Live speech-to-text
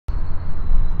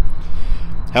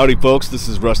Howdy folks, this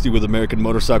is Rusty with American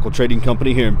Motorcycle Trading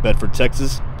Company here in Bedford,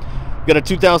 Texas. We've got a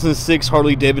 2006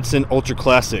 Harley Davidson Ultra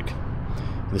Classic.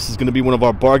 This is going to be one of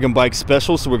our bargain bike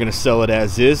specials, so we're going to sell it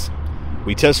as is.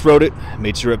 We test rode it,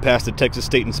 made sure it passed the Texas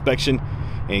State inspection,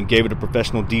 and gave it a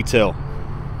professional detail.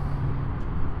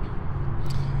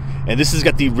 And this has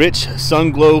got the rich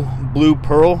sun glow blue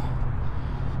pearl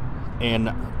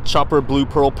and chopper blue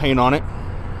pearl paint on it.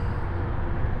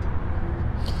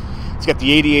 It's got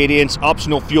the 88-inch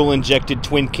optional fuel-injected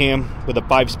twin cam with a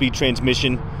 5-speed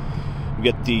transmission. You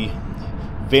get the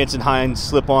Vance and Hines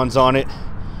slip-ons on it.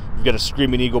 You've got a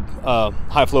Screaming Eagle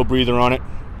high-flow breather on it.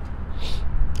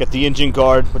 Got the engine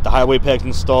guard with the highway pegs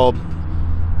installed.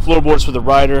 Floorboards for the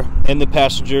rider and the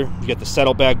passenger. You got the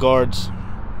saddlebag guards.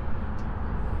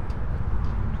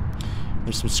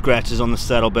 There's some scratches on the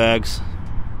saddlebags.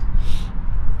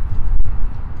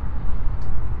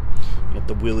 Got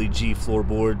the Willie G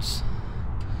floorboards.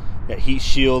 Got heat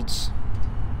shields.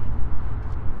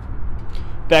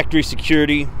 Factory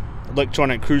security.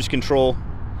 Electronic cruise control.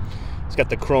 It's got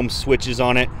the chrome switches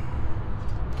on it.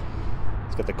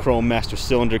 It's got the chrome master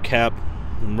cylinder cap.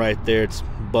 And right there it's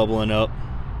bubbling up.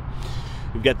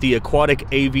 We've got the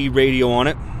aquatic AV radio on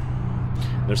it.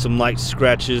 There's some light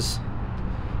scratches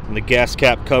on the gas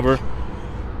cap cover.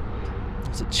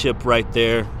 There's a chip right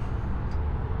there.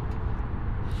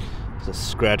 There's a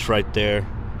scratch right there.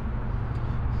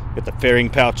 Got the fairing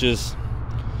pouches.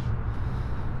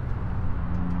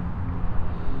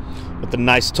 Got the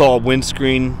nice tall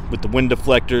windscreen with the wind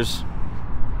deflectors.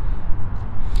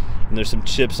 And there's some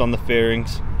chips on the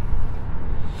fairings.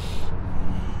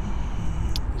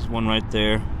 There's one right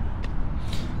there.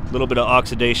 A little bit of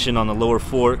oxidation on the lower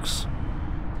forks.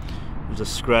 There's a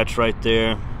scratch right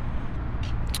there.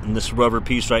 And this rubber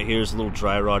piece right here is a little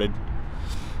dry rotted.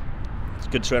 It's a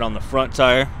good tread on the front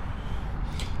tire.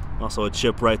 Also a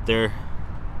chip right there.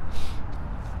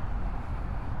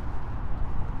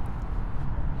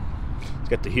 It's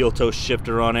got the heel toe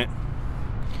shifter on it.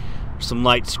 There's some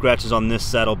light scratches on this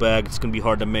saddlebag. It's going to be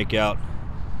hard to make out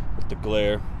with the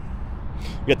glare.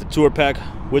 You got the tour pack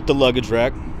with the luggage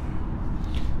rack.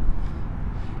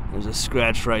 There's a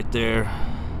scratch right there.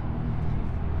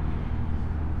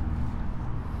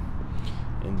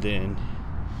 And then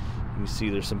you see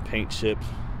there's some paint chips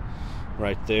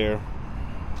right there.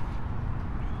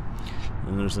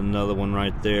 And there's another one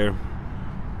right there.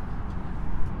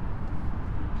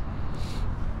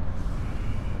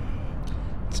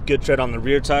 It's a good tread on the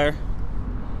rear tire.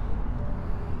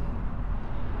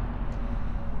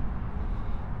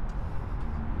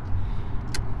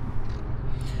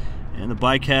 And the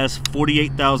bike has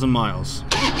 48,000 miles.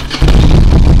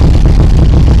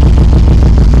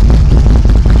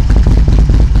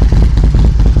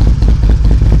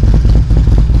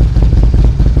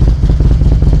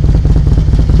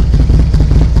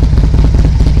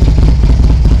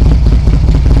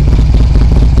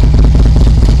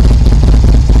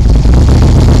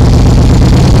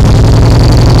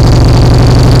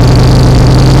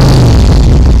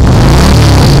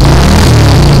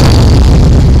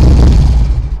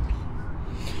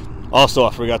 Also,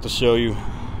 I forgot to show you,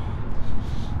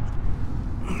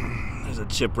 there's a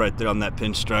chip right there on that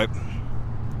pinstripe.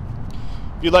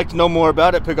 If you'd like to know more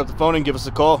about it, pick up the phone and give us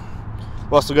a call.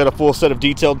 We've also got a full set of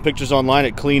detailed pictures online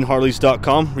at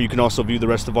cleanharleys.com, where you can also view the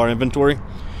rest of our inventory.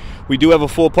 We do have a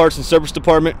full parts and service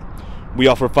department. We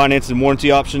offer finance and warranty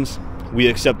options. We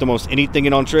accept almost anything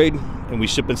in on trade, and we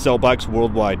ship and sell bikes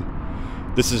worldwide.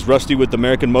 This is Rusty with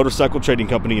American Motorcycle Trading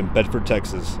Company in Bedford,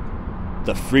 Texas.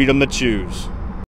 The freedom to choose.